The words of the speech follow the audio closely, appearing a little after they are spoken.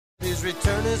His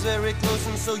return is very close,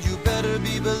 and so you better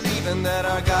be believing that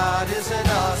our God is an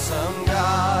awesome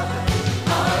God.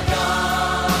 Our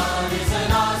God is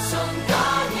an awesome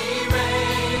God. He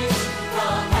reigns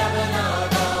from heaven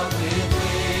above with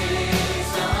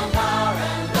wisdom, power,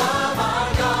 and love.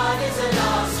 Our God is an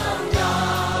awesome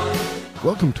God.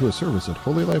 Welcome to a service at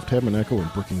Holy Life Tabernacle in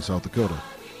Brookings, South Dakota.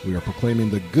 We are proclaiming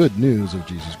the good news of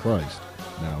Jesus Christ.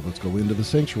 Now let's go into the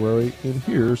sanctuary, and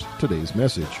here's today's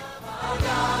message. Our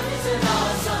God is an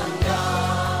awesome God.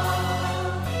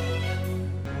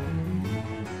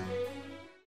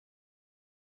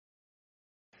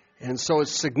 And so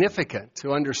it's significant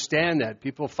to understand that.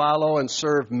 People follow and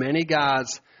serve many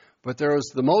gods, but there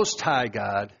is the Most High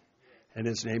God, and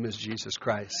His name is Jesus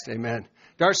Christ. Amen.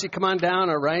 Darcy, come on down,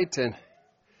 all right? And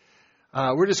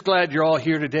we're just glad you're all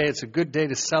here today. It's a good day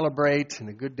to celebrate and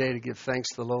a good day to give thanks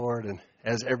to the Lord, and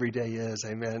as every day is.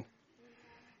 Amen.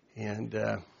 And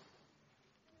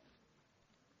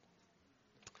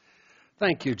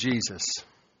thank you, Jesus.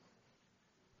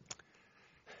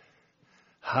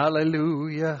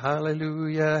 Hallelujah,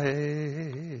 hallelujah,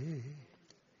 hey.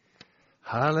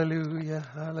 Hallelujah,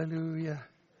 hallelujah.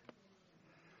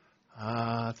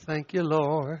 Thank you,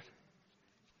 Lord.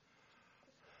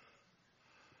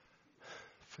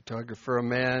 Photographer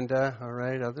Amanda, all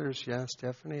right, others, yeah,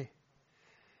 Stephanie.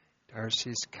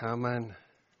 Darcy's coming.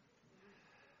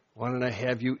 Why don't I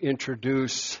have you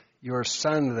introduce your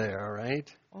son there, all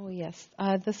right? Oh, yes.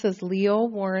 This is Leo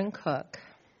Warren Cook.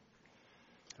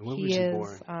 And when was he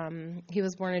born? He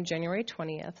was born on January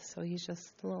 20th, so he's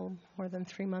just a little more than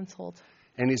 3 months old.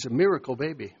 And he's a miracle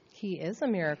baby. He is a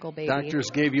miracle baby. Doctors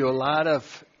gave you a lot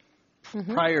of,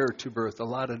 prior to birth, a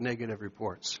lot of negative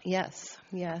reports. Yes,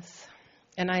 yes.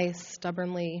 And I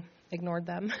stubbornly ignored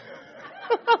them.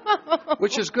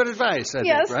 Which is good advice, I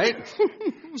yes. think, right?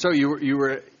 So you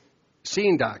were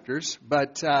seeing doctors,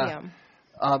 but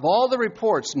of all the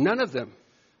reports, none of them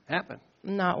happened.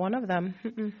 Not one of them.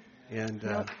 Mm-mm. And,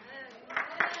 nope.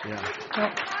 yeah.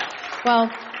 Nope. Well,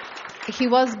 he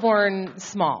was born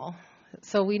small,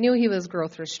 so we knew he was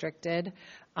growth restricted.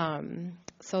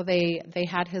 So they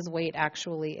had his weight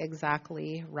actually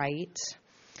exactly right,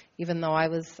 even though I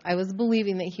was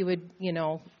believing that he would,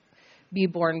 be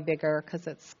born bigger, because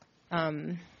it's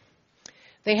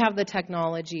they have the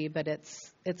technology, but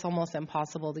it's almost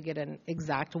impossible to get an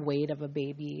exact weight of a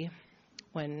baby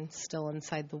when still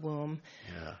inside the womb.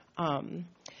 Yeah.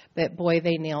 But boy,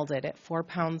 they nailed it at 4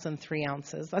 pounds and 3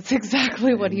 ounces. That's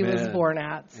exactly what he was born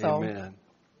at. So, Amen.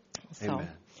 So, Amen.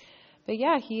 But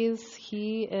yeah, he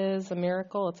is a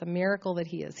miracle. It's a miracle that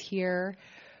he is here.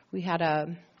 We had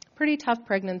a pretty tough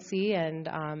pregnancy and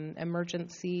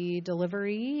emergency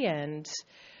delivery, and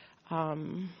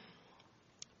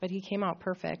but he came out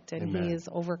perfect, and Amen. he is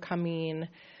overcoming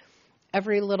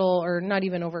every little, or not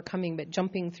even overcoming, but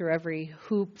jumping through every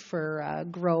hoop for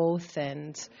growth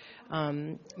and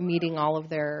meeting all of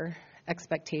their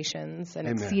expectations and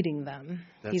Amen. exceeding them.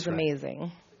 That's He's right.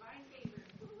 amazing.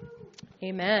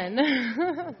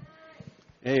 Amen.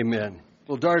 Amen.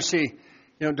 Well, Darcy,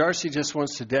 Darcy just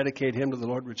wants to dedicate him to the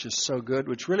Lord, which is so good,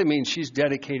 which really means she's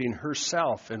dedicating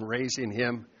herself and raising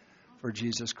him for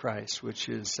Jesus Christ, which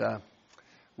is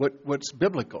what's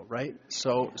biblical, right?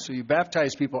 So you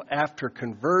baptize people after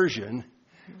conversion,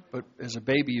 but as a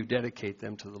baby you dedicate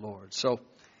them to the Lord. So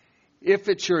if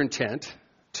it's your intent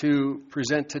to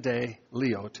present today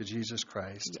Leo to Jesus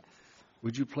Christ, Yes.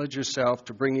 would you pledge yourself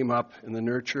to bring him up in the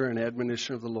nurture and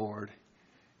admonition of the Lord?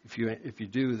 If you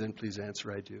do, then please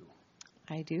answer, I do.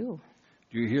 I do.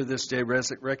 Do you hear this day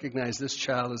recognize this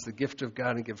child as the gift of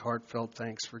God and give heartfelt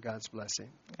thanks for God's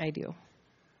blessing? I do.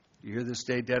 Do you hear this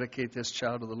day dedicate this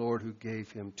child to the Lord who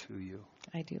gave him to you?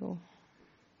 I do.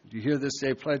 Do you hear this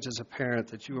day pledge as a parent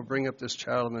that you will bring up this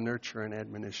child in the nurture and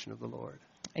admonition of the Lord?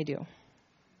 I do. Do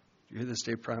you hear this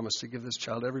day promise to give this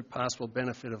child every possible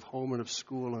benefit of home and of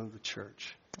school and of the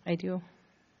church? I do.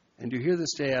 And do you hear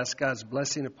this day ask God's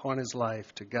blessing upon his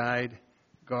life to guide,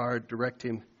 guard, direct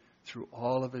him through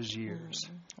all of his years?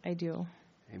 I do.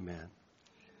 Amen.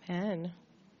 Amen.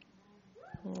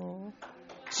 Oh.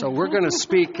 So we're going to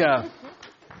speak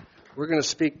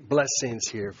blessings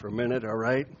here for a minute, all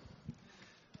right?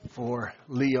 For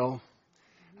Leo.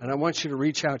 And I want you to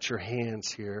reach out your hands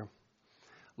here.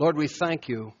 Lord, we thank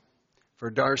you for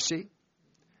Darcy,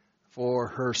 for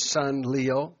her son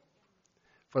Leo,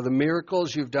 for the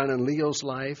miracles you've done in Leo's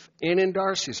life and in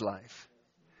Darcy's life.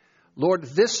 Lord,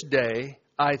 this day,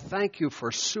 I thank you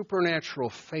for supernatural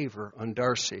favor on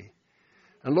Darcy.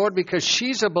 And Lord, because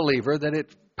she's a believer, that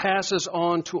it passes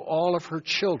on to all of her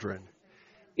children.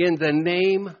 In the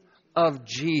name of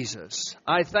Jesus,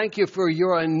 I thank you for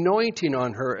your anointing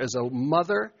on her as a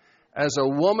mother, as a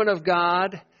woman of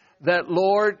God, that,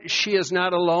 Lord, she is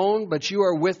not alone, but you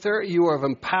are with her. You have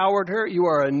empowered her. You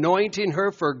are anointing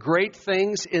her for great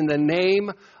things in the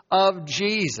name of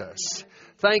Jesus.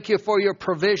 Thank you for your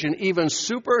provision, even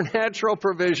supernatural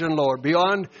provision, Lord,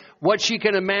 beyond what she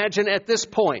can imagine at this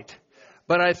point.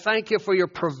 But I thank you for your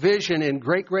provision in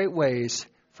great, great ways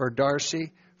for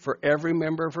Darcy, for every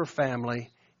member of her family,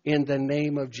 in the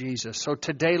name of Jesus. So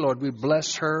today, Lord, we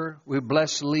bless her. We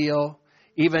bless Leo.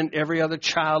 Even every other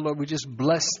child, Lord, we just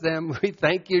bless them. We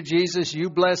thank you, Jesus. You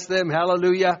bless them.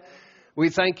 Hallelujah. We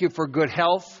thank you for good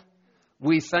health.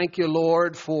 We thank you,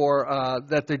 Lord, for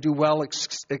that they do well,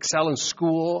 excel in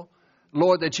school.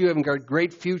 Lord, that you have got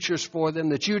great futures for them,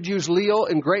 that you'd use Leo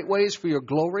in great ways for your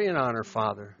glory and honor,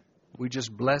 Father. We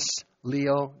just bless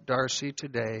Leo, Darcy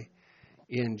today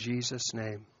in Jesus'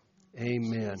 name.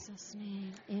 Amen. In Jesus'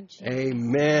 name. In Jesus'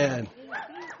 Amen.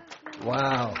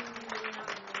 Wow.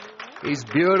 He's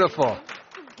beautiful.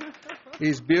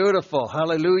 He's beautiful.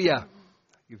 Hallelujah. I'll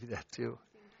give you that too.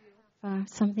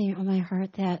 Something on my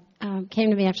heart that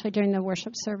came to me actually during the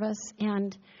worship service,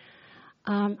 and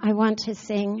I want to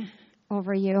sing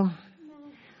over you.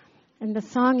 And the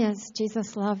song is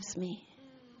Jesus Loves Me.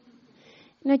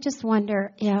 And I just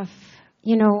wonder if,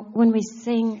 when we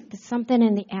sing, something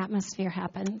in the atmosphere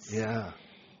happens. Yeah.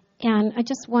 And I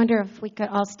just wonder if we could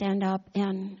all stand up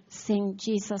and sing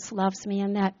Jesus Loves Me,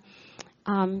 and that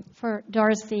for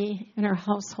Darcy and her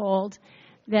household,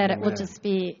 that Amen. It will just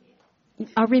be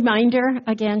a reminder.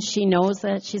 Again, she knows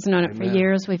it. She's known it for Amen.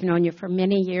 years. We've known you for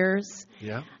many years.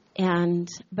 Yeah.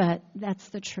 But that's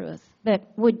the truth. But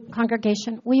would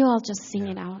congregation, will you all just sing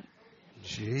it out?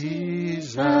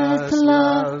 Jesus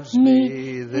loves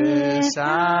me, this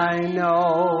I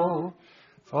know,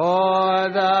 for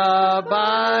the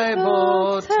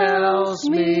Bible tells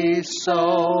me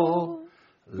so.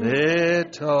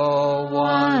 Little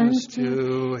ones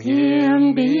to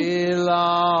Him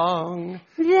belong.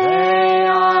 They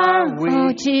are weak,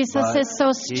 Oh, Jesus but is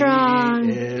so strong.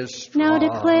 He is strong. Now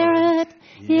declare it.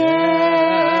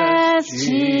 Yes,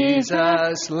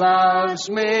 Jesus loves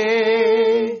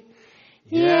me.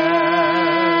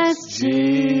 Yes,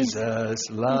 Jesus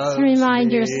loves me. Let's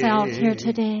remind yourself here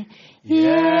today.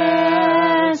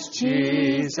 Yes,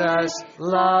 Jesus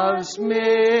loves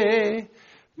me.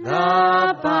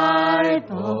 The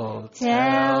Bible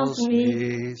tells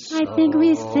me so. I think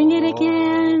we sing it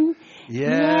again.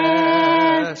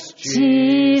 Yes,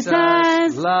 Jesus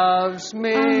loves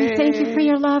me. Thank you for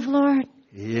your love, Lord.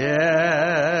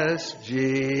 Yes,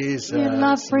 Jesus. Your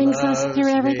love brings us through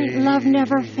everything. Me. Love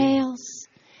never fails.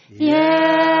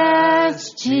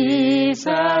 Yes,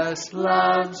 Jesus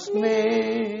loves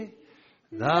me.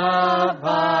 The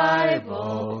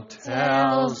Bible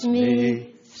tells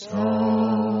me so.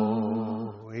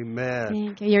 Amen.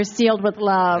 Thank you. You're sealed with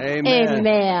love. Amen.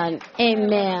 Amen.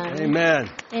 Amen. Amen.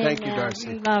 Thank you, Darcy.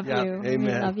 We love Yeah. you. Amen.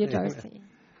 We love you, Amen. Darcy.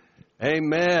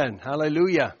 Amen.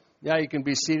 Hallelujah. Yeah, you can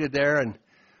be seated there. And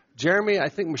Jeremy, I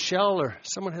think Michelle or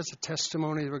someone has a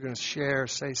testimony we're going to share.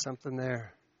 Say something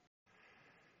there.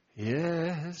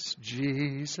 Yes,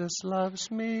 Jesus loves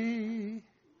me.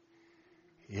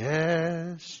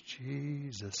 Yes,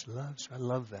 Jesus loves me. I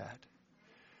love that.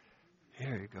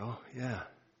 There you go. Yeah.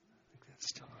 I think that's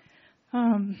still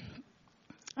on.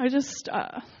 I just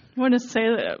want to say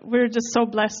that we're just so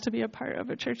blessed to be a part of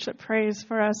a church that prays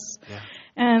for us. Yeah.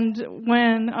 And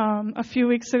when a few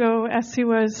weeks ago, Essie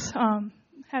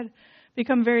had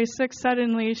become very sick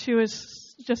suddenly, she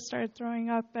was just started throwing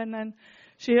up, and then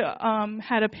she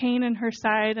had a pain in her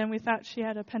side, and we thought she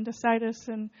had appendicitis.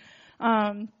 And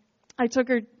I took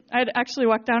her. I'd actually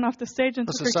walked down off the stage and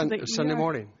took her to the ER. Sunday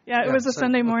morning. Yeah, it was a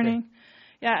Sunday morning. Okay.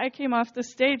 Yeah, I came off the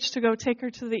stage to go take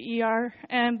her to the ER,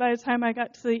 and by the time I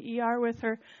got to the ER with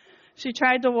her, she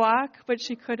tried to walk, but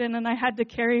she couldn't, and I had to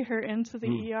carry her into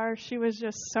the ER. She was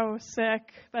just so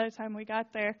sick by the time we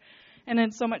got there and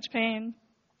in so much pain.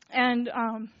 And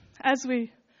as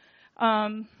we,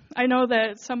 I know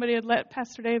that somebody had let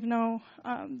Pastor Dave know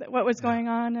what was going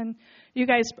on, and you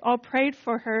guys all prayed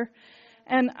for her.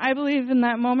 And I believe in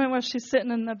that moment while she's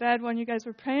sitting in the bed when you guys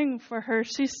were praying for her,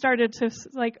 she started to,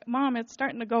 like, Mom, it's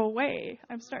starting to go away.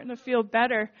 I'm starting to feel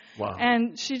better. Wow.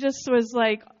 And she just was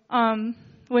like,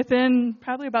 within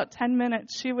probably about 10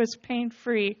 minutes, she was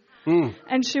pain-free.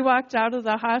 And she walked out of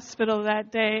the hospital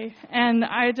that day. And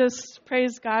I just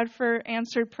praise God for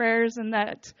answered prayers, and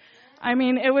that, I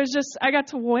mean, it was just, I got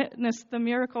to witness the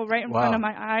miracle right in front of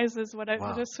my eyes is what I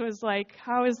just was like,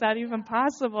 how is that even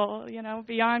possible? You know,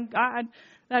 beyond God,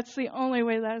 that's the only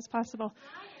way that is possible.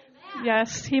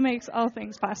 Yes, He makes all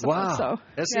things possible. Wow. So,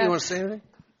 Essie, you want to say anything?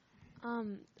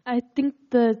 I think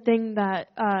the thing that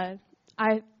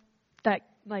I that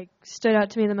like stood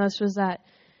out to me the most was that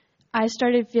I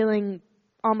started feeling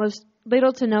almost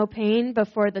little to no pain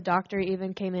before the doctor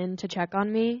even came in to check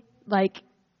on me. Like,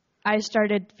 I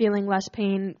started feeling less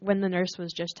pain when the nurse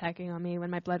was just checking on me,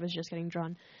 when my blood was just getting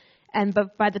drawn.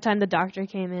 But by the time the doctor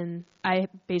came in, I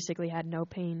basically had no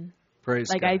pain. Praise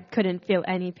God. I couldn't feel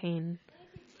any pain.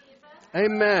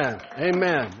 Amen.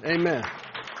 Amen. Amen.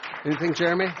 Anything,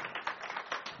 Jeremy?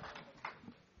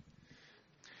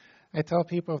 I tell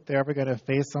people if they're ever going to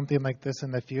face something like this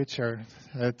in the future,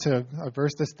 a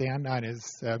verse to stand on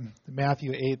is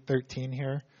Matthew 8:13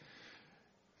 here.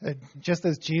 Just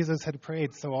as Jesus had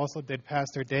prayed, so also did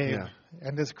Pastor Dave. Yeah.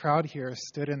 And this crowd here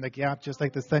stood in the gap just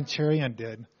like the centurion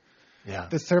did. Yeah.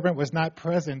 The servant was not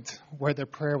present where the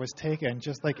prayer was taken,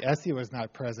 just like Essie was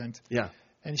not present. Yeah.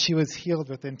 And she was healed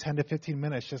within 10 to 15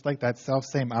 minutes, just like that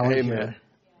self-same hour Amen. here.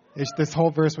 This whole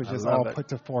verse was just all it. put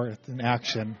to forth in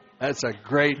action. That's a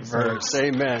great verse.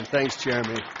 Amen. Thanks,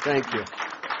 Jeremy. Thank you.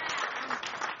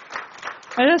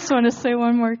 I just want to say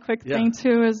one more quick thing,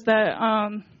 too, is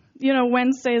that,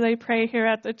 Wednesday they pray here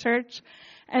at the church.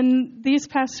 And these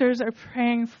pastors are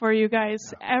praying for you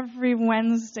guys every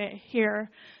Wednesday here.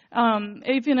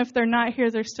 Even if they're not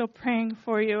here, they're still praying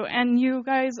for you. And you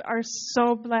guys are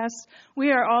so blessed.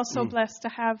 We are also blessed to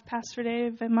have Pastor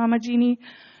Dave and Mama Jeannie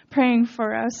praying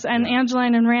for us. And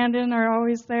Angeline and Randon are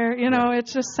always there.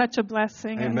 It's just such a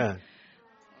blessing. Amen.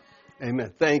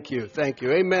 Amen. Thank you. Thank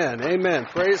you. Amen. Amen.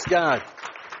 Praise God.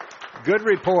 Good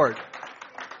report.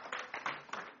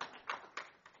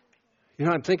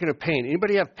 I'm thinking of pain.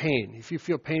 Anybody have pain? If you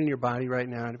feel pain in your body right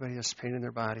now, anybody has pain in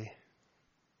their body?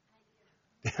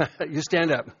 You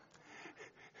stand up.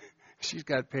 She's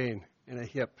got pain in a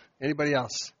hip. Anybody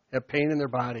else have pain in their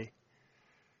body?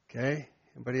 Okay.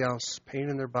 Anybody else? Pain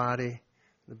in their body,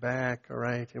 the back. All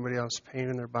right. Anybody else? Pain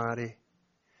in their body.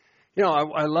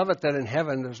 I love it that in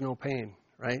heaven there's no pain,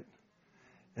 right?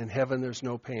 In heaven there's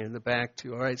no pain. In the back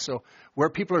too. All right. So where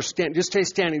people are standing, just stay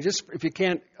standing. Just if you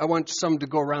can't, I want some to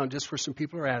go around just where some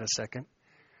people are at a second.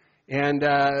 And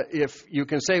if you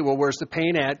can say, well, where's the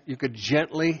pain at? You could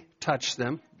gently touch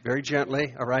them, very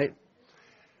gently. All right.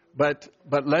 But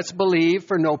let's believe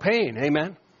for no pain.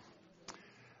 Amen.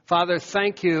 Father,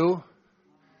 thank you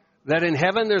that in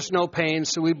heaven there's no pain,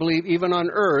 so we believe even on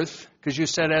earth, because you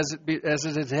said as it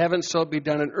is in heaven, so it be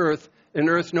done on earth. In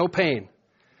earth, no pain.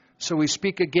 So we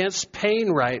speak against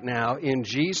pain right now in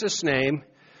Jesus' name,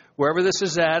 wherever this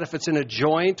is at, if it's in a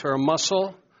joint or a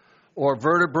muscle or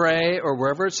vertebrae or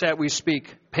wherever it's at, we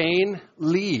speak pain,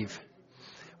 leave.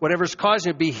 Whatever's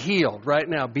causing it, be healed right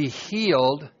now. Be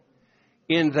healed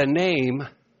in the name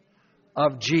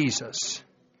of Jesus.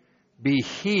 Be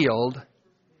healed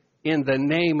in the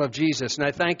name of Jesus. And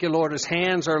I thank you, Lord, as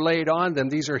hands are laid on them.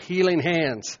 These are healing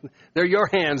hands. They're your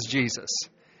hands, Jesus.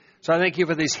 So I thank you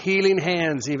for these healing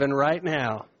hands even right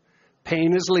now.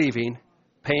 Pain is leaving.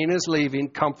 Pain is leaving.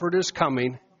 Comfort is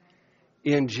coming.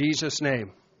 In Jesus'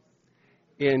 name.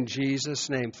 In Jesus'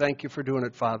 name. Thank you for doing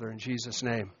it, Father, in Jesus'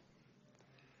 name.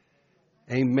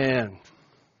 Amen.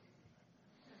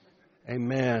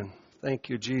 Amen. Thank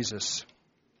you, Jesus.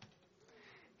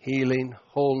 Healing,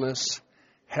 wholeness,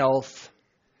 health,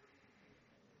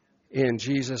 in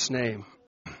Jesus' name.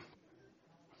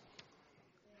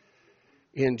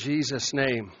 In Jesus'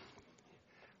 name.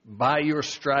 By your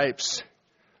stripes,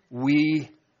 we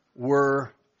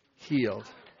were healed.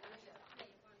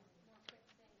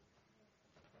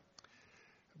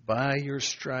 By your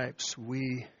stripes,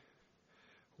 we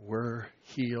were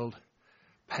healed.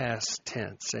 Past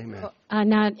tense. Amen.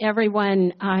 Not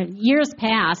everyone, years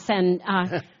pass, and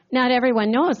not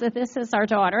everyone knows that this is our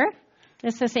daughter.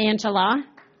 This is Angela.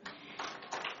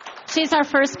 She's our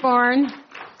firstborn,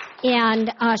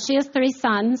 and she has 3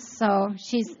 sons, so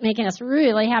she's making us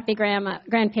really happy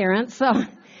grandparents.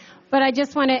 But I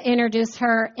just want to introduce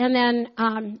her. And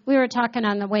then we were talking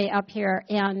on the way up here,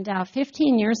 and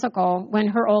 15 years ago, when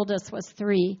her oldest was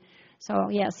 3, so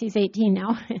yes, he's 18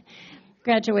 now,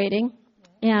 graduating.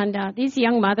 And these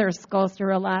young mothers go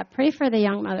through a lot. Pray for the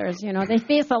young mothers. They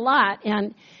face a lot.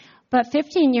 But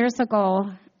 15 years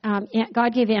ago,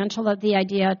 God gave Angela the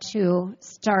idea to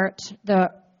start the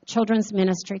children's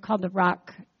ministry called the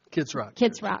Rock. Kids Rock.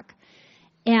 Kids Rock.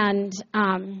 And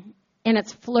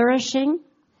it's flourishing.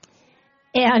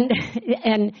 And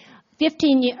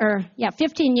 15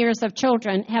 years of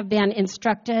children have been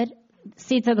instructed.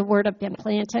 Seeds of the Word have been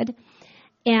planted.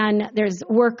 And there's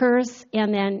workers,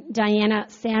 and then Diana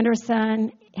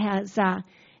Sanderson has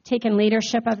taken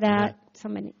leadership of that. How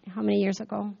many years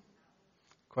ago?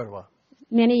 Quite a while.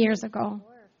 Many years ago.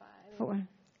 4 or 5. 4.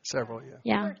 Several, yeah.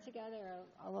 Yeah. We worked together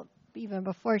even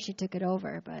before she took it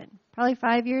over, but probably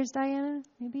 5 years, Diana,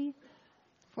 maybe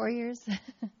 4 years.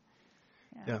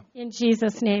 Yeah. In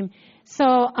Jesus' name. So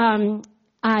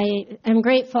I am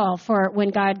grateful for when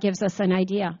God gives us an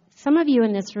idea. Some of you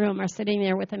in this room are sitting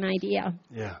there with an idea.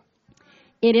 Yeah.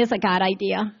 It is a God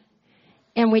idea.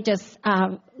 And we just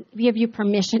give you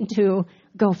permission to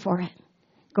go for it.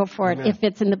 Go for Amen. it. If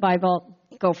it's in the Bible,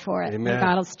 go for it. Amen. And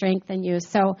God will strengthen you.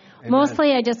 So Amen.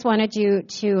 mostly I just wanted you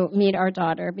to meet our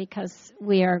daughter because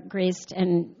we are graced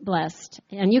and blessed.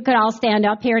 And you could all stand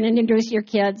up here and introduce your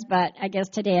kids, but I guess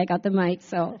today I got the mic.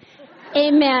 So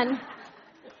amen.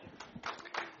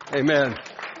 Amen.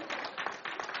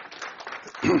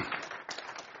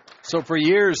 So for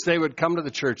years they would come to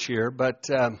the church here, but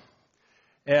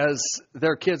as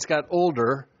their kids got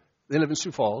older, they live in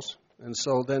Sioux Falls, and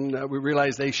so then we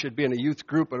realized they should be in a youth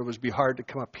group, but it would be hard to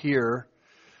come up here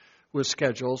with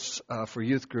schedules for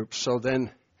youth groups. So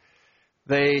then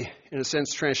they, in a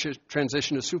sense,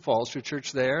 transitioned to Sioux Falls to a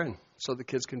church there, and so the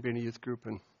kids can be in a youth group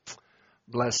and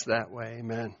blessed that way.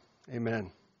 Amen.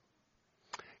 Amen.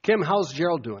 Kim, how's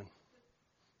Gerald doing?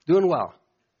 Doing well.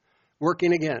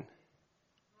 Working again.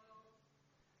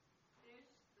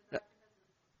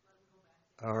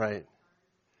 All right.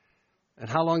 And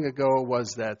how long ago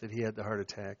was that he had the heart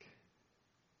attack?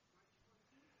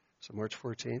 So March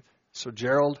 14th. So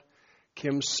Gerald,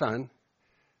 Kim's son,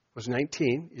 was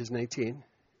 19, is 19,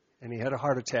 and he had a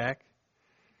heart attack.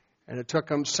 And it took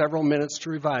him several minutes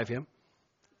to revive him.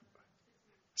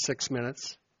 6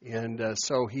 minutes. And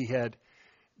so he had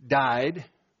died,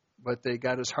 but they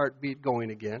got his heartbeat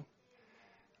going again.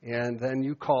 And then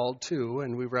you called too,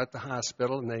 and we were at the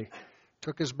hospital, and they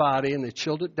took his body and they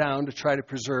chilled it down to try to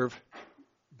preserve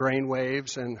brain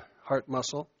waves and heart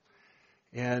muscle.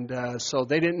 And so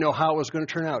they didn't know how it was going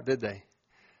to turn out, did they?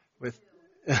 With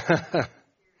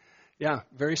yeah,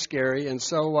 very scary. And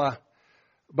so,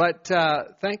 but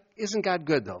isn't God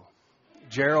good though?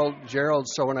 Gerald.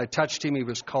 So when I touched him, he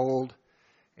was cold.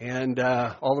 And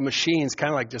all the machines,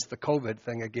 kind of like just the COVID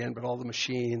thing again, but all the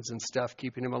machines and stuff,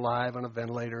 keeping him alive on a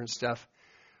ventilator and stuff.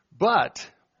 But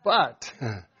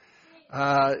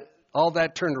all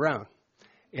that turned around.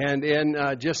 And in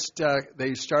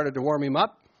they started to warm him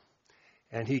up,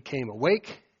 and he came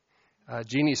awake.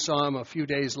 Jeannie saw him a few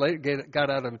days later, got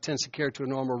out of intensive care to a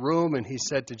normal room, and he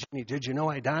said to Jeannie, "Did you know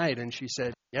I died?" And she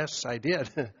said, "Yes, I did."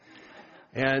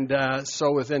 And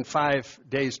so within 5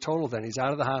 days total, then he's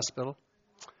out of the hospital,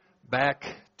 back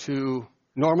to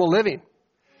normal living.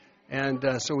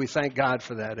 And so we thank God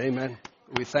for that. Amen.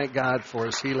 We thank God for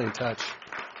his healing touch.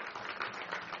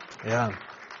 Yeah.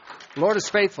 The Lord is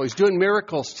faithful. He's doing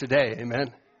miracles today.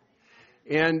 Amen.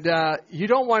 And you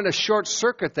don't want to short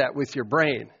circuit that with your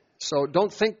brain. So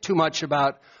don't think too much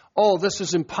about, oh, this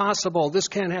is impossible. This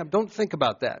can't happen. Don't think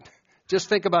about that. Just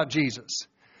think about Jesus.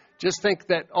 Just think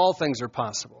that all things are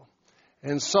possible.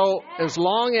 And so as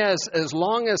long as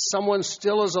someone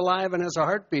still is alive and has a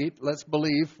heartbeat, let's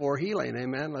believe for healing.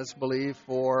 Amen. Let's believe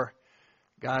for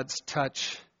God's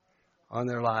touch on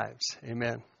their lives.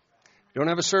 Amen. We don't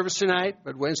have a service tonight,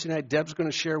 but Wednesday night, Deb's going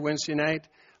to share Wednesday night.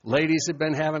 Ladies have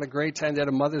been having a great time. They had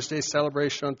a Mother's Day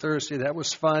celebration on Thursday. That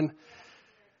was fun.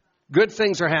 Good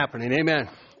things are happening. Amen.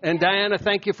 And Diana,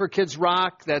 thank you for Kids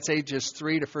Rock. That's ages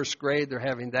 3 to first grade. They're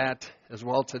having that as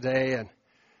well today and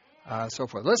so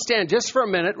forth. Let's stand just for a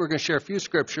minute. We're going to share a few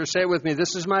scriptures. Say it with me.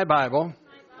 This is my Bible.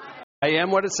 I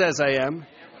am what it says I am.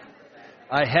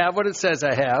 I have what it says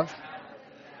I have.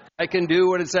 I can do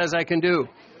what it says I can do.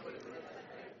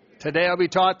 Today I'll be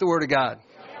taught the Word of God.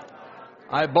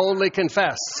 I boldly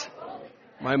confess.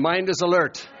 My mind is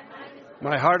alert.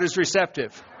 My heart is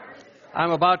receptive.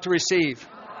 I'm about to receive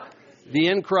the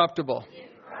incorruptible,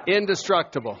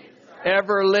 indestructible,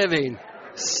 ever-living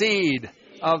seed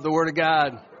of the Word of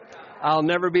God. I'll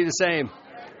never be the same.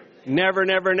 Never,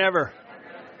 never, never.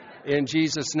 In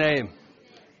Jesus' name.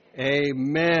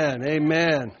 Amen.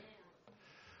 Amen.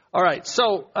 All right.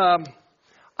 So,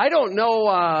 I don't know.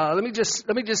 Let me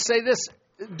just say this.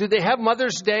 Do they have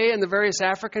Mother's Day in the various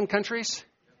African countries?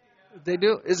 They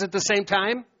do. Is it the same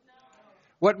time?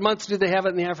 What month do they have it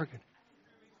in the African?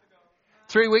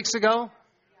 3 weeks ago?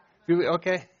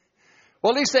 Okay.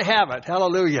 Well, at least they have it.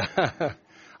 Hallelujah.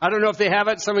 I don't know if they have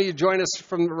it. Some of you join us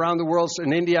from around the world. So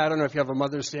in India, I don't know if you have a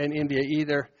Mother's Day in India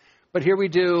either. But here we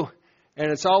do.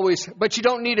 And it's always, but you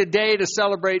don't need a day to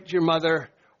celebrate your mother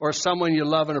or someone you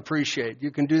love and appreciate.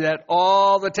 You can do that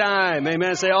all the time.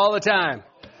 Amen. Say all the time.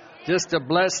 Just to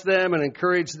bless them and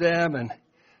encourage them and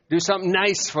do something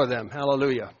nice for them.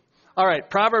 Hallelujah. All right.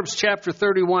 Proverbs chapter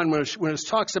 31, when it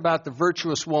talks about the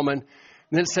virtuous woman,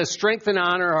 and then it says, strength and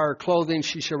honor are her clothing.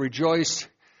 She shall rejoice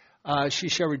She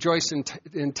shall rejoice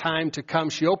in time to come.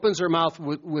 She opens her mouth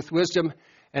with wisdom,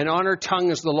 and on her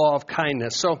tongue is the law of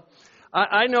kindness. So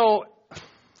I know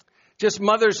just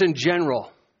mothers in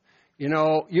general. You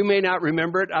know, you may not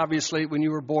remember it, obviously, when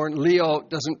you were born. Leo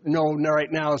doesn't know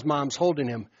right now his mom's holding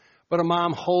him. But a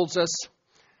mom holds us.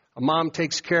 A mom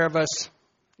takes care of us.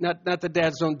 Not that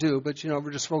dads don't do, but, you know,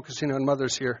 we're just focusing on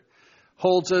mothers here.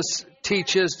 Holds us,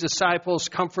 teaches, disciples,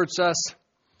 comforts us,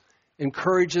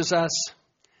 encourages us,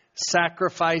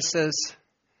 sacrifices.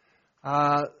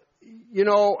 You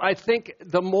know, I think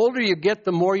the older you get,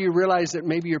 the more you realize that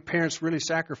maybe your parents really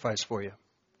sacrificed for you.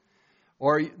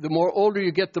 Or the more older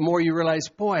you get, the more you realize,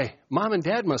 boy, mom and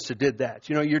dad must have did that.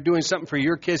 You know, you're doing something for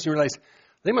your kids and you realize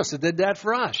they must have did that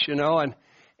for us, you know,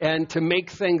 and to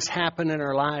make things happen in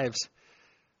our lives.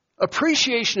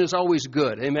 Appreciation is always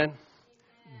good. Amen.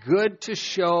 Good to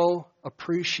show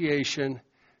appreciation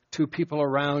to people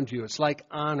around you. It's like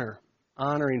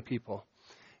honoring people.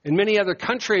 In many other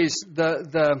countries,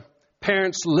 the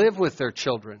parents live with their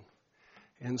children.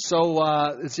 And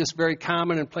so it's just very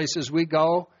common in places we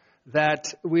go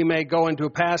that we may go into a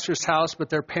pastor's house, but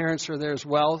their parents are there as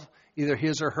well, either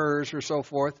his or hers or so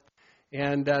forth.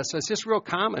 And so it's just real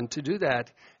common to do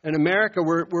that. In America,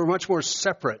 we're much more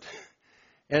separate,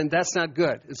 and that's not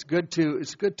good. It's good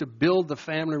to build the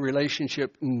family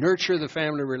relationship, nurture the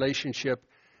family relationship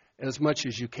as much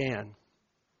as you can.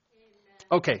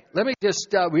 Okay, let me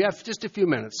just, we have just a few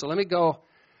minutes, so let me go. I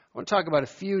want to talk about a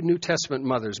few New Testament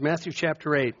mothers. Matthew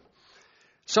chapter 8.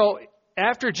 So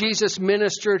after Jesus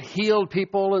ministered, healed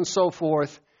people, and so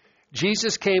forth,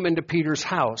 Jesus came into Peter's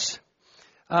house.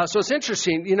 So it's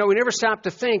interesting. You know, we never stop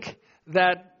to think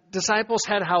that disciples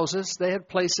had houses. They had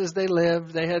places they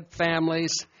lived. They had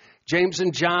families. James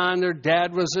and John, their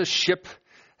dad was a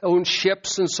owned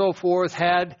ships and so forth,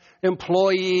 had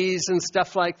employees and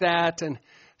stuff like that. And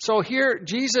so here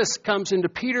Jesus comes into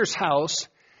Peter's house,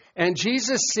 and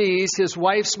Jesus sees his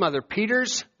wife's mother,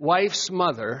 Peter's wife's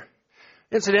mother.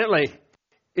 Incidentally,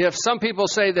 if some people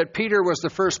say that Peter was the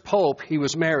first pope, he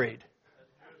was married.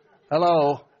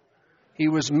 Hello? He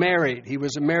was married. He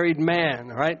was a married man,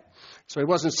 all right? So he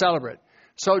wasn't celibate.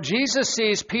 So Jesus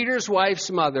sees Peter's wife's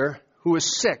mother, who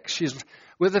is sick. She's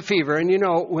with a fever. And you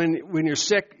know, when you're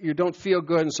sick, you don't feel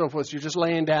good and so forth. You're just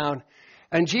laying down.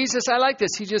 And Jesus, I like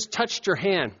this, he just touched her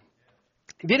hand.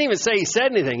 He didn't even say he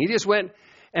said anything. He just went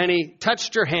and he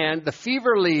touched her hand. The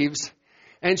fever leaves.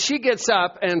 And she gets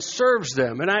up and serves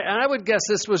them. And I would guess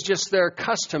this was just their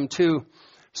custom to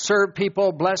serve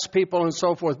people, bless people, and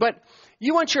so forth. But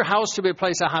you want your house to be a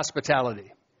place of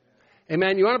hospitality.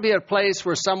 Amen. You want to be a place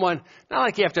where someone, not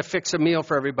like you have to fix a meal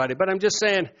for everybody, but I'm just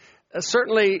saying,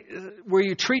 certainly where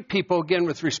you treat people, again,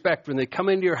 with respect when they come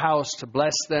into your house to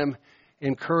bless them,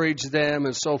 encourage them,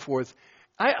 and so forth.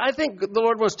 I think the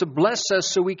Lord wants to bless us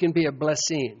so we can be a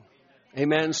blessing.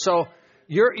 Amen. So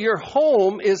your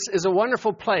home is a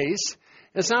wonderful place.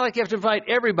 It's not like you have to invite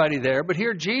everybody there, but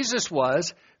here Jesus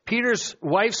was. Peter's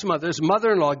wife's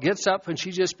mother-in-law gets up and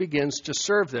she just begins to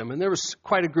serve them. And there was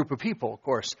quite a group of people, of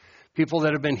course, people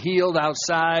that have been healed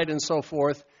outside and so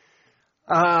forth.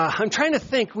 I'm trying to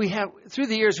think, through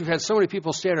the years, we've had so many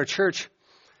people stay at our church,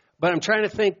 but I'm trying to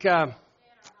think,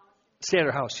 stay at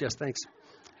our house, yes, thanks.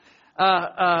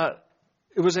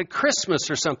 It was at Christmas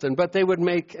or something, but they would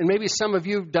make, and maybe some of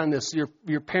you have done this,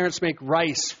 your parents make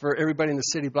rice for everybody in the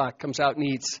city block, comes out and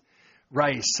eats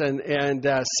rice and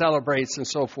celebrates and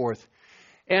so forth.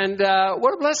 And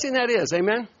what a blessing that is,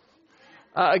 amen?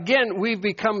 Again, we've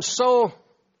become so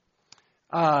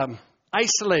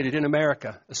isolated in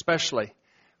America, especially,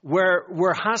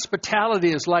 where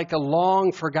hospitality is like a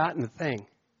long forgotten thing.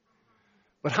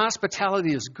 But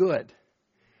hospitality is good.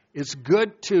 It's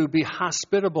good to be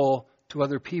hospitable to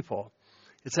other people.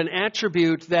 It's an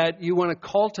attribute that you want to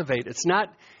cultivate. It's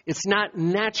not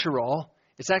natural.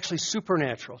 It's actually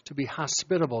supernatural to be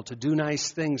hospitable, to do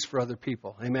nice things for other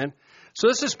people. Amen? So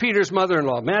this is Peter's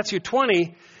mother-in-law. Matthew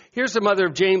 20, here's the mother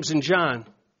of James and John.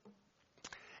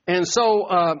 And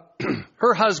so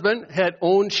her husband had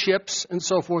owned ships and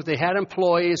so forth. They had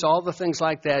employees, all the things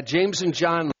like that. James and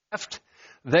John left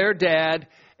their dad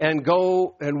and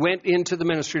went into the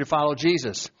ministry to follow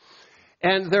Jesus.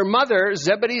 And their mother,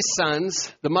 Zebedee's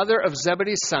sons, the mother of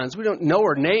Zebedee's sons, we don't know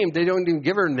her name. They don't even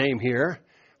give her a name here.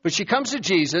 But she comes to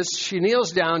Jesus. She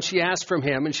kneels down. She asks from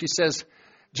him. And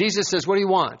Jesus says, what do you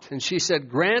want? And she said,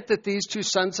 grant that these two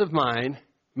sons of mine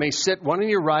may sit one on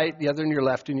your right, the other on your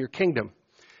left in your kingdom.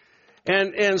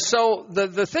 And so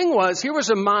the thing was, here was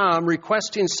a mom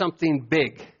requesting something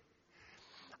big.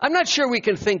 I'm not sure we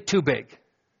can think too big.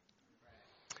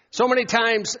 So many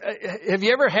times, have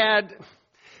you ever had,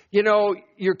 You know,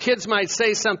 your kids might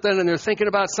say something and they're thinking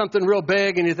about something real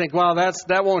big and you think, well,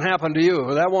 that won't happen to you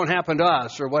or that won't happen to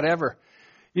us or whatever.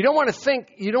 You don't want to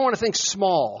think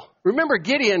small. Remember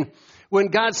Gideon, when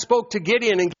God spoke to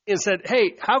Gideon and Gideon said,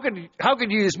 hey, how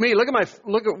could you use me? Look at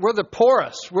we're the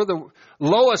poorest. We're the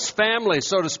lowest family,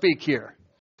 so to speak here.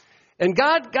 And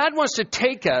God wants to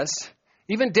take us.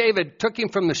 Even David took him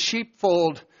from the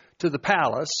sheepfold to the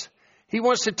palace. He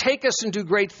wants to take us and do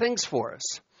great things for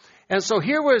us. And so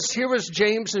here was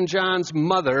James and John's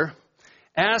mother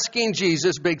asking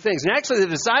Jesus big things. And actually the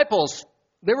disciples,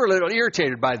 they were a little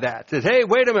irritated by that. That, hey,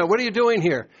 wait a minute, what are you doing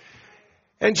here?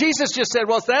 And Jesus just said,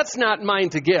 well, that's not mine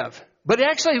to give. But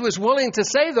actually he was willing to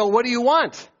say, though, what do you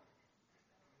want?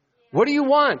 What do you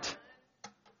want?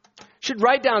 Should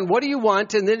write down, what do you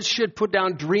want? And then should put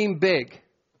down, dream big.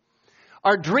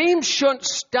 Our dreams shouldn't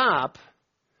stop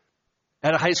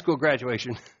at a high school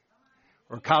graduation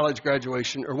or college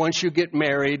graduation, or once you get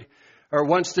married, or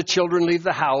once the children leave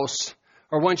the house,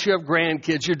 or once you have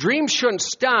grandkids. Your dreams shouldn't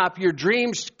stop. Your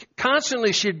dreams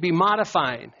constantly should be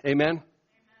modifying. Amen?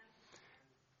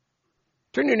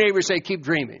 Turn to your neighbor and say, keep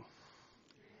dreaming.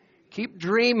 Keep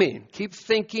dreaming. Keep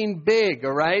thinking big,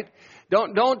 all right?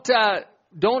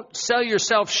 Don't sell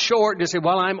yourself short and say,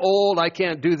 well, I'm old, I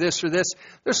can't do this or this.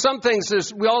 There's some things,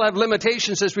 we all have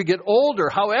limitations as we get older.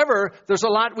 However, there's a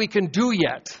lot we can do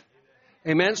yet.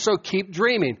 Amen? So keep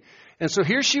dreaming. And so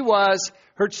here she was,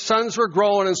 her sons were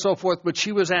growing and so forth, but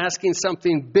she was asking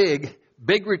something big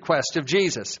request of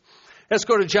Jesus. Let's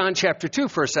go to John chapter 2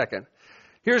 for a second.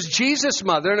 Here's Jesus'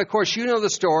 mother, and of course you know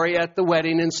the story at the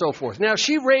wedding and so forth. Now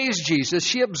she raised Jesus,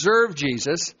 she observed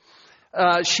Jesus.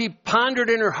 She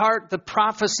pondered in her heart the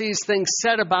prophecies, things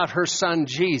said about her son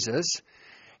Jesus.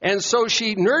 And so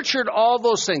she nurtured all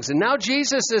those things. And now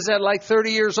Jesus is at like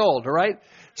 30 years old, all right?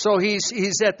 So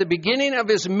he's at the beginning of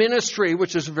his ministry,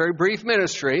 which is a very brief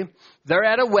ministry. They're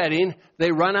at a wedding.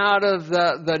 They run out of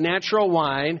the natural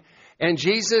wine. And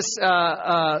Jesus,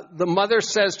 the mother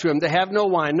says to him, they have no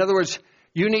wine. In other words,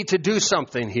 you need to do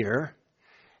something here.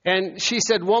 And she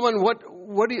said, woman,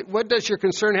 what does your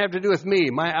concern have to do with me?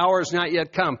 My hour has not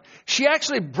yet come. She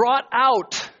actually brought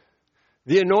out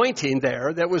the anointing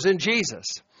there that was in Jesus.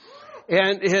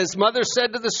 And his mother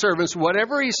said to the servants,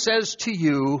 whatever he says to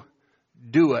you,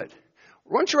 do it.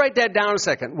 Why don't you write that down a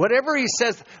second? Whatever he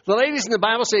says, the ladies in the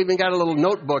Bible say even got a little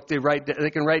notebook they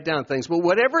can write down things. But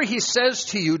whatever he says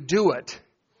to you, do it.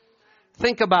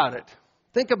 Think about it.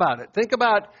 Think about it. Think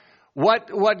about what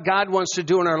God wants to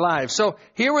do in our lives. So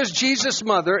here was Jesus'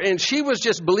 mother, and she was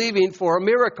just believing for a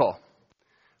miracle.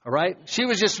 All right? She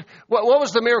was just, what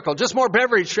was the miracle? Just more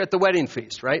beverage at the wedding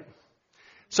feast, right?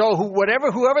 So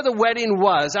whoever the wedding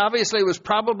was, obviously it was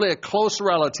probably a close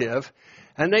relative,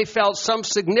 and they felt some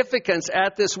significance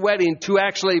at this wedding to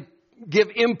actually give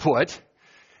input.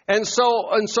 And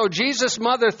so Jesus'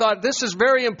 mother thought, this is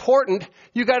very important.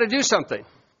 You got to do something.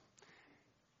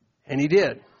 And he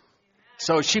did.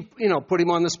 So she, put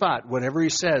him on the spot. Whatever he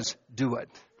says, do it.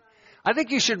 I think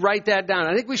you should write that down.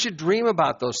 I think we should dream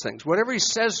about those things. Whatever he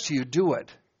says to you, do it.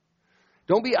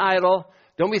 Don't be idle.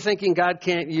 Don't be thinking God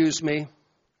can't use me.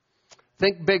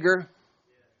 Think bigger.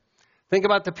 Think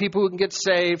about the people who can get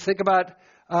saved. Think about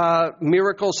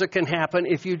miracles that can happen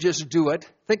if you just do it.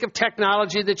 Think of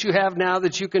technology that you have now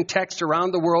that you can text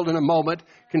around the world in a moment,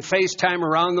 can FaceTime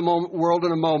around the world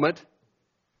in a moment.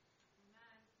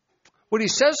 What he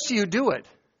says to you, do it.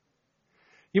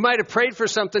 You might have prayed for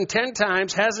something 10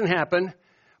 times, hasn't happened.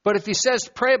 But if he says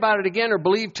pray about it again or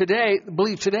believe today,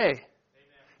 believe today. Amen.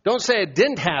 Don't say it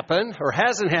didn't happen or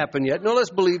hasn't happened yet. No, let's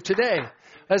believe today.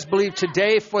 Let's believe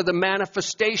today for the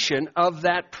manifestation of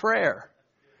that prayer.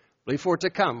 Believe for it to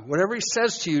come. Whatever he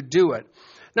says to you, do it.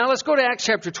 Now let's go to Acts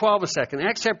chapter 12 a second.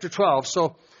 Acts chapter 12.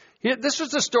 So this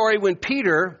was the story when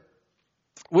Peter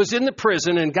was in the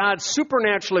prison and God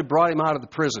supernaturally brought him out of the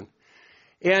prison.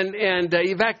 And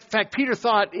in fact, Peter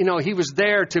thought, he was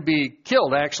there to be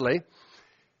killed, actually.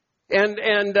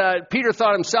 And Peter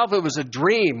thought himself it was a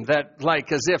dream that,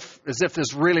 like, as if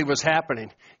this really was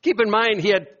happening. Keep in mind, he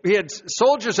had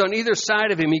soldiers on either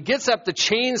side of him. He gets up, the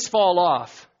chains fall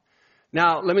off.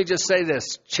 Now, let me just say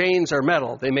this. Chains are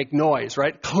metal. They make noise,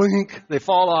 right? Clink. They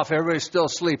fall off. Everybody's still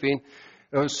sleeping.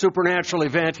 It was a supernatural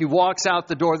event. He walks out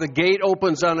the door. The gate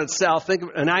opens on itself. Think of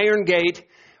an iron gate.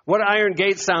 What do iron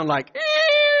gates sound like?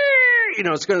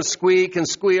 It's going to squeak and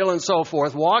squeal and so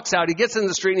forth. Walks out. He gets in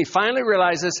the street and he finally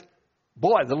realizes,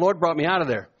 boy, the Lord brought me out of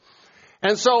there.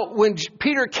 And so when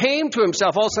Peter came to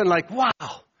himself, all of a sudden like, wow,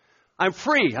 I'm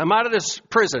free. I'm out of this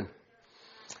prison.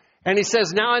 And he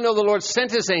says, now I know the Lord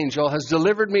sent his angel, has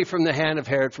delivered me from the hand of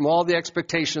Herod, from all the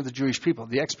expectation of the Jewish people.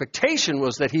 The expectation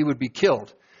was that he would be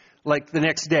killed. like the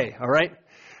next day, all right?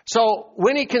 So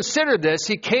when he considered this,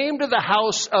 he came to the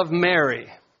house of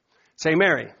Mary. Say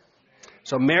Mary.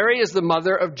 So Mary is the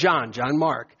mother of John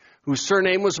Mark, whose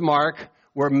surname was Mark,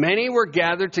 where many were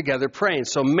gathered together praying.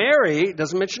 So Mary,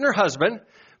 doesn't mention her husband,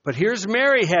 but here's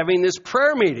Mary having this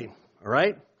prayer meeting, all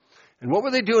right? And what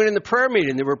were they doing in the prayer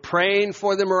meeting? They were praying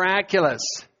for the miraculous.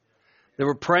 They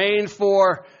were praying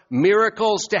for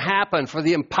miracles to happen, for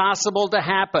the impossible to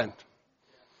happen.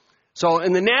 So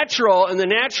in the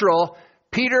natural,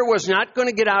 Peter was not going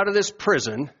to get out of this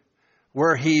prison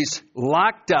where he's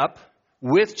locked up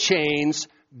with chains,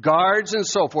 guards, and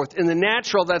so forth. In the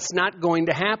natural, that's not going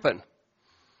to happen.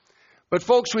 But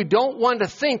folks, we don't want to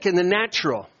think in the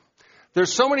natural.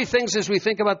 There's so many things as we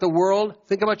think about the world,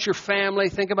 think about your family,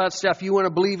 think about stuff. You want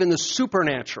to believe in the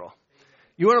supernatural.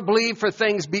 You want to believe for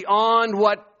things beyond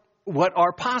what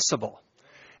are possible.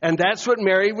 And that's what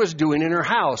Mary was doing in her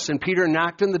house. And Peter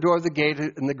knocked on the door of the gate,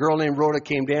 and the girl named Rhoda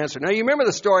came to answer. Now, you remember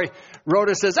the story.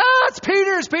 Rhoda says, it's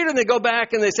Peter, it's Peter. And they go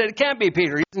back and they said, it can't be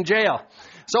Peter, he's in jail.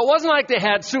 So it wasn't like they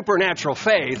had supernatural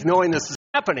faith, knowing this is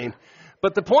happening.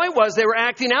 But the point was they were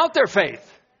acting out their faith.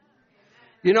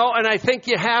 You know, and I think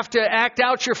you have to act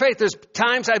out your faith. There's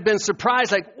times I've been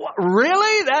surprised, like, what,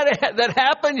 really? That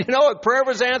happened? You know, a prayer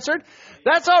was answered?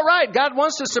 That's all right. God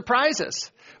wants to surprise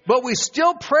us. But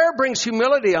prayer brings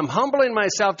humility. I'm humbling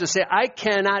myself to say, I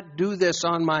cannot do this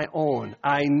on my own.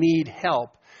 I need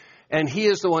help. And He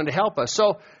is the one to help us.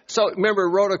 So remember,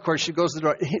 Rhoda, of course, she goes to the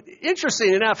door.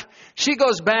 Interesting enough, she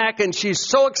goes back and she's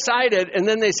so excited. And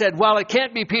then they said, well, it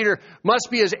can't be Peter, must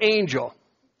be his angel.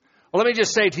 Well, let me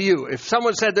just say to you, if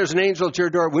someone said there's an angel at your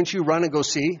door, wouldn't you run and go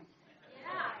see?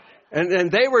 Yeah. And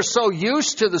they were so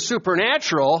used to the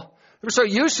supernatural.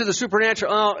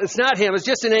 Oh, it's not him. It's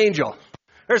just an angel.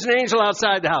 There's an angel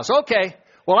outside the house. Okay.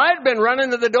 Well, I had been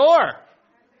running to the door.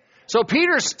 So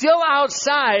Peter's still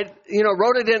outside. You know,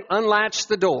 Rhoda didn't unlatch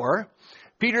the door.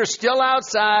 Peter's still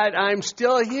outside. I'm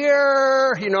still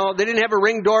here. You know, they didn't have a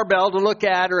Ring doorbell to look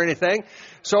at or anything.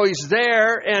 So he's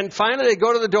there, and finally they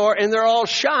go to the door, and they're all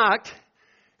shocked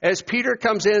as Peter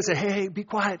comes in and says, hey, be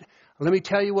quiet. Let me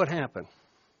tell you what happened.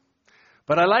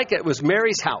 But I like it. It was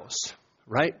Mary's house,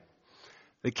 right?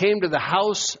 They came to the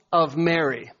house of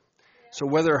Mary. So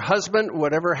whether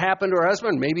whatever happened to her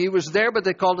husband, maybe he was there, but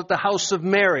they called it the house of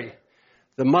Mary,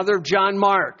 the mother of John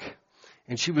Mark.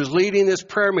 And she was leading this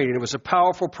prayer meeting. It was a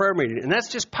powerful prayer meeting. And that's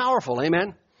just powerful,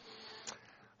 amen?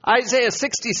 Isaiah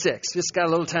 66, just got a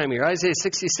little time here. Isaiah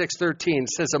 66:13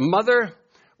 says, a mother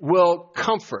will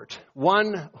comfort.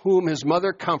 One whom his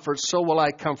mother comforts, so will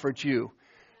I comfort you.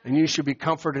 And you should be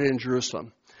comforted in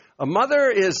Jerusalem. A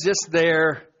mother is just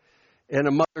there, and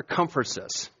a mother comforts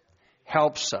us,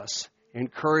 helps us,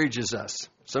 encourages us.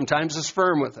 Sometimes is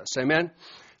firm with us, amen?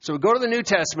 So we go to the New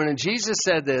Testament, and Jesus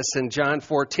said this in John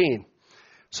 14.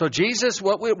 So Jesus,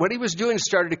 what he was doing,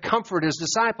 started to comfort his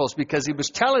disciples because he was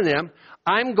telling them,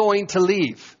 I'm going to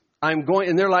leave. I'm going.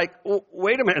 And they're like, oh,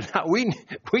 wait a minute.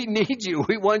 We need you.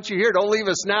 We want you here. Don't leave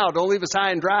us now. Don't leave us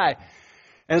high and dry.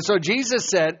 And so Jesus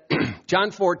said,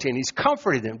 John 14, he's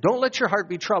comforting them. Don't let your heart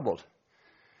be troubled.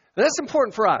 And that's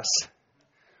important for us.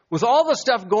 With all the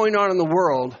stuff going on in the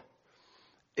world,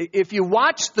 if you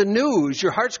watch the news,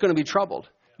 your heart's going to be troubled.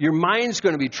 Your mind's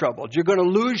going to be troubled. You're going to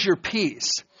lose your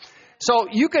peace. So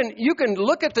you can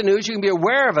look at the news, you can be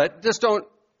aware of it, just don't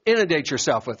inundate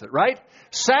yourself with it, right?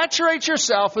 Saturate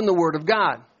yourself in the Word of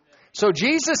God. So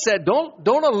Jesus said, don't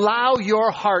allow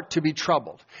your heart to be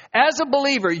troubled. As a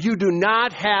believer, you do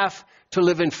not have to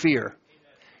live in fear.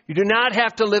 You do not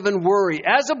have to live in worry.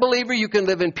 As a believer, you can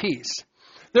live in peace.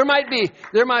 There might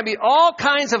be all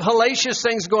kinds of hellacious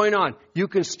things going on. You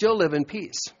can still live in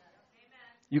peace.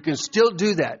 You can still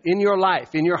do that in your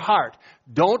life, in your heart.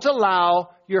 Don't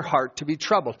allow your heart to be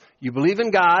troubled. You believe in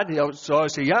God. So I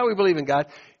say, yeah, we believe in God.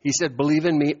 He said, believe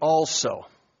in me also.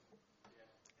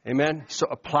 Amen. So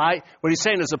what he's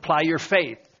saying is apply your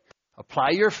faith. Apply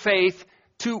your faith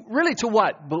to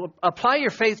what? Apply your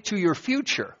faith to your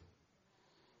future.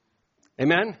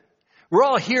 Amen. We're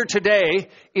all here today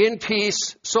in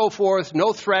peace, so forth,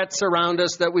 no threats around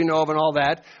us that we know of and all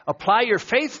that. Apply your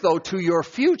faith, though, to your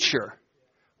future.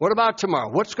 What about tomorrow?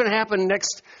 What's going to happen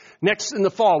next in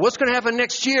the fall? What's going to happen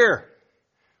next year?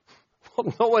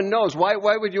 Well, no one knows. Why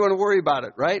would you want to worry about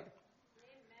it, right?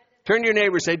 Turn to your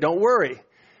neighbor and say, don't worry.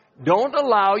 Don't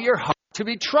allow your heart to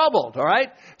be troubled, all right?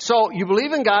 So you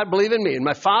believe in God, believe in me. In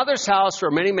my Father's house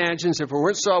are many mansions. If it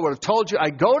weren't so, I would have told you,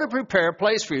 I go to prepare a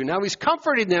place for you. Now he's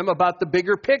comforting them about the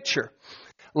bigger picture.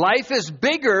 Life is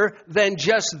bigger than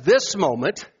just this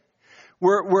moment.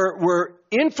 We're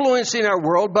influencing our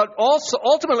world, but also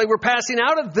ultimately we're passing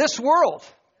out of this world.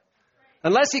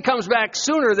 Unless he comes back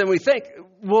sooner than we think,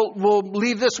 we'll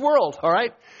leave this world, all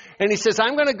right? And he says,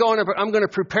 I'm going to go and I'm going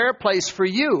to prepare a place for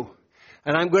you.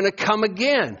 And I'm going to come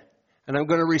again. And I'm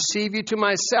going to receive you to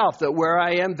myself, that where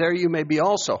I am, there you may be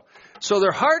also. So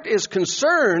their heart is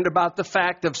concerned about the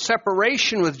fact of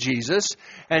separation with Jesus.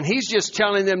 And he's just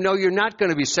telling them, no, you're not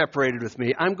going to be separated with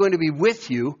me. I'm going to be with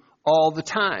you all the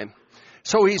time.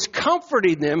 So he's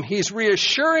comforting them. He's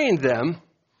reassuring them.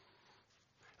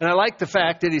 And I like the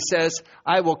fact that he says,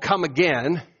 I will come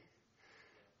again.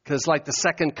 Because like the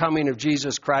second coming of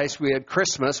Jesus Christ, we had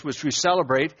Christmas, which we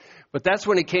celebrate. But that's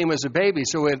when he came as a baby.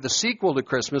 So we have the sequel to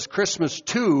Christmas, Christmas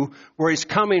 2, where he's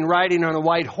coming riding on a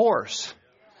white horse.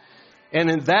 And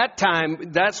in that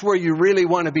time, that's where you really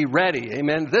want to be ready.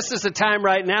 Amen. This is a time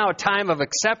right now, a time of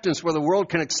acceptance where the world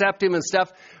can accept him and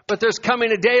stuff. But there's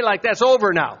coming a day like that's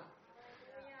over now.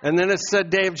 And then it's a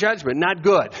day of judgment. Not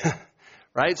good.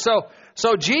 Right?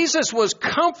 So Jesus was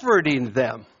comforting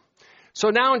them. So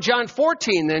now in John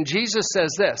 14, then Jesus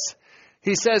says this.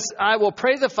 He says, I will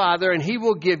pray the Father and he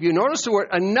will give you, notice the word,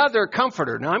 another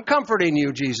comforter. Now I'm comforting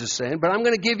you, Jesus is saying, but I'm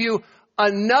going to give you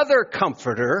another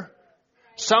comforter,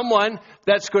 someone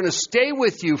that's going to stay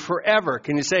with you forever.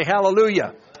 Can you say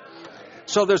hallelujah?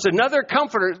 So there's another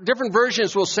comforter. Different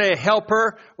versions will say a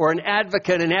helper or an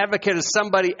advocate. An advocate is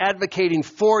somebody advocating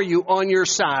for you on your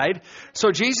side.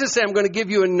 So Jesus said, I'm going to give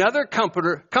you another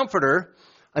comforter,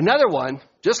 another one,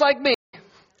 just like me,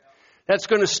 that's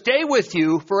going to stay with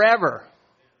you forever.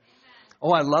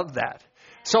 Oh, I love that.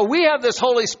 So we have this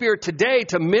Holy Spirit today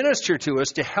to minister to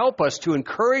us, to help us, to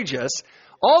encourage us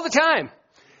all the time.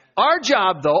 Our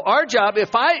job,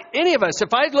 if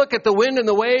I look at the wind and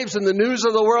the waves and the news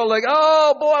of the world like,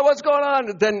 oh boy, what's going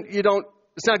on? Then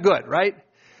it's not good, right?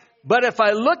 But if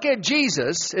I look at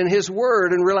Jesus and his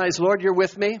word and realize, Lord, you're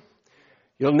with me.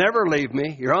 You'll never leave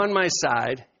me. You're on my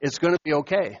side. It's going to be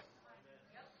okay.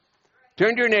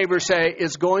 Turn to your neighbor and say,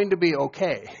 it's going to be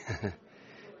okay.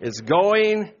 It's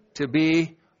going to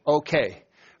be okay.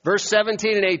 Verse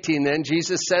 17 and 18 then,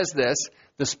 Jesus says this,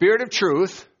 the Spirit of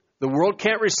truth, the world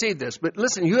can't receive this, but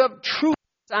listen, you have truth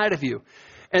inside of you.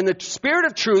 And the Spirit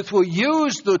of truth will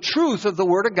use the truth of the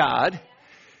Word of God.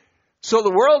 So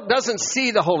the world doesn't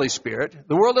see the Holy Spirit.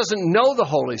 The world doesn't know the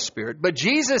Holy Spirit. But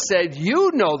Jesus said,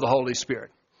 you know the Holy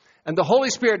Spirit. And the Holy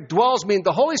Spirit dwells, meaning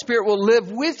the Holy Spirit will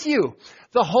live with you.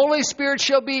 The Holy Spirit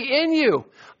shall be in you.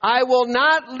 I will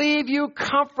not leave you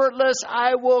comfortless.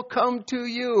 I will come to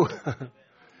you.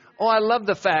 Oh, I love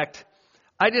the fact.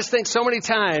 I just think so many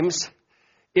times,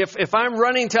 if I'm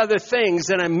running to other things,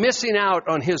 then I'm missing out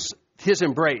on his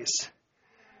embrace.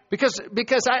 Because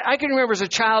I can remember as a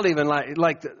child even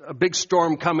like a big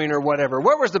storm coming or whatever.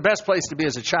 Where was the best place to be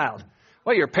as a child?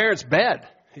 Well, your parents' bed,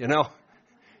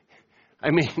 I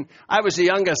mean, I was the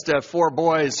youngest of 4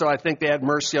 boys, so I think they had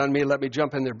mercy on me, let me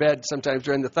jump in their bed sometimes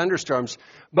during the thunderstorms.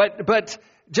 But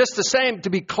just the same, to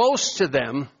be close to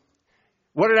them,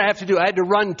 what did I have to do? I had to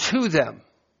run to them.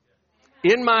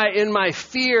 In my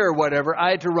fear or whatever,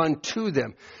 I had to run to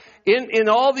them. In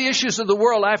all the issues of the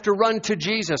world, I have to run to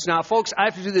Jesus. Now, folks, I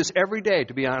have to do this every day,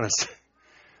 to be honest.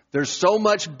 There's so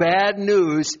much bad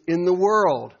news in the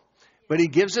world. But he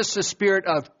gives us the Spirit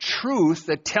of truth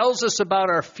that tells us about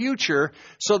our future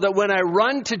so that when I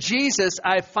run to Jesus,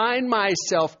 I find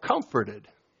myself comforted.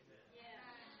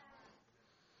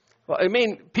 Well, I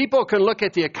mean, people can look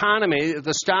at the economy,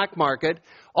 the stock market,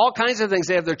 all kinds of things.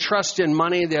 They have their trust in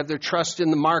money. They have their trust in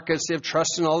the markets. They have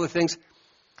trust in all the things.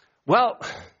 Well,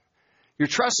 your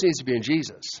trust needs to be in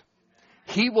Jesus.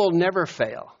 He will never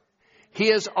fail.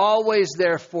 He is always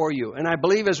there for you. And I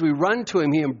believe as we run to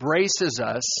him, he embraces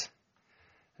us.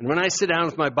 And when I sit down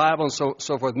with my Bible and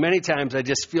so forth, many times I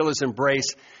just feel his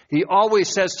embrace. He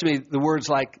always says to me the words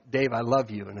like, Dave, I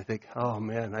love you. And I think, oh,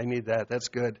 man, I need that. That's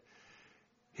good.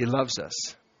 He loves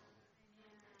us.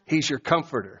 He's your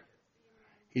comforter.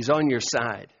 He's on your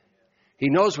side. He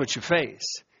knows what you face.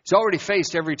 He's already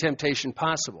faced every temptation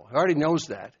possible. He already knows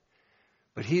that.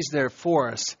 But he's there for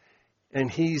us,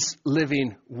 and he's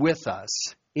living with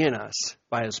us, in us,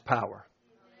 by his power.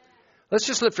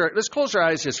 Let's close our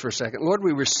eyes just for a second. Lord,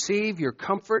 we receive your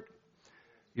comfort,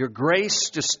 your grace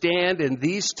to stand in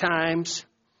these times.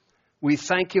 We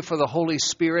thank you for the Holy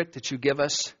Spirit that you give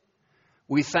us.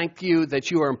 We thank you that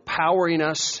you are empowering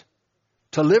us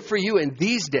to live for you in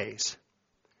these days.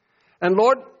 And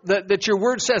Lord, that your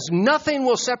word says nothing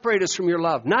will separate us from your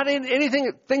love. Not in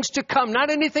anything, things to come, not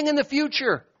anything in the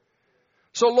future.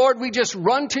 So Lord, we just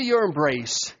run to your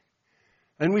embrace.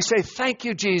 And we say, thank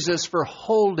you, Jesus, for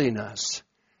holding us,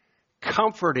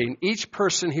 comforting each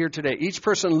person here today, each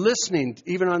person listening,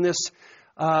 even on this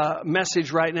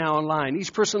message right now online,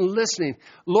 each person listening,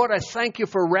 Lord, I thank you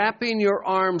for wrapping your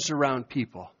arms around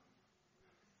people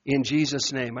in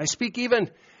Jesus' name. I speak even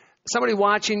somebody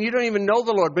watching, you don't even know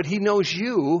the Lord, but he knows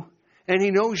you and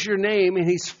he knows your name and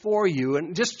he's for you.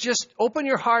 And just open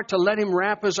your heart to let him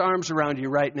wrap his arms around you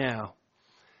right now.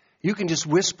 You can just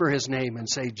whisper his name and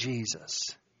say,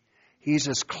 Jesus. He's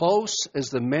as close as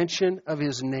the mention of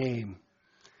his name.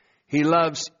 He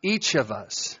loves each of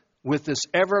us with this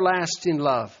everlasting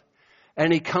love.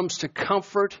 And he comes to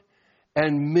comfort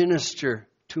and minister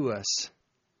to us.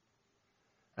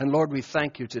 And Lord, we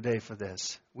thank you today for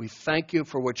this. We thank you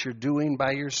for what you're doing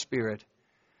by your Spirit.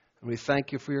 And we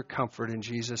thank you for your comfort in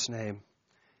Jesus' name.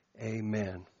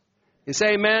 Amen. You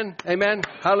say amen? Amen.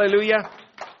 Hallelujah.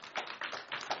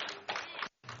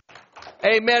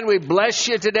 Amen. We bless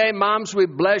you today. Moms, we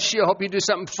bless you. Hope you do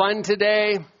something fun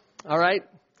today. All right.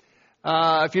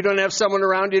 If you don't have someone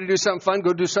around you to do something fun,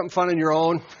 go do something fun on your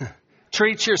own.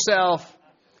 Treat yourself.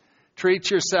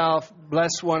 Treat yourself.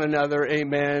 Bless one another.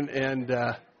 Amen. And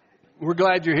we're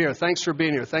glad you're here. Thanks for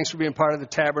being here. Thanks for being part of the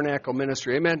Tabernacle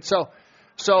ministry. Amen. So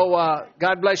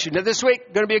God bless you. Now this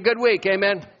week, going to be a good week.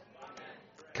 Amen.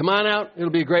 Come on out.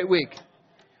 It'll be a great week.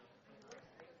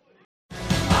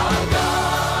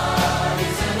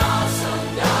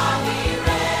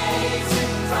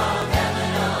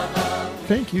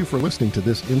 Thank you for listening to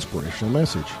this inspirational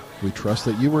message. We trust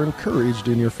that you were encouraged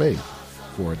in your faith.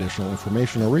 For additional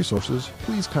information or resources,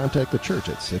 please contact the church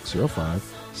at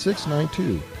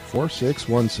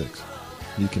 605-692-4616.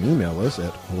 You can email us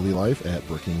at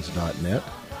holylife@brookings.net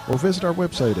or visit our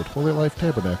website at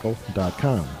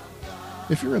holylifetabernacle.com.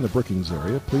 If you're in the Brookings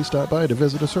area, please stop by to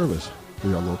visit a service.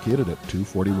 We are located at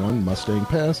 241 Mustang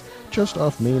Pass, just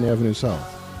off Main Avenue South.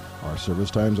 Our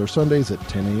service times are Sundays at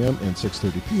 10 a.m. and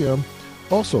 6:30 p.m.,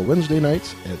 also Wednesday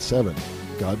nights at 7.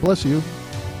 God bless you.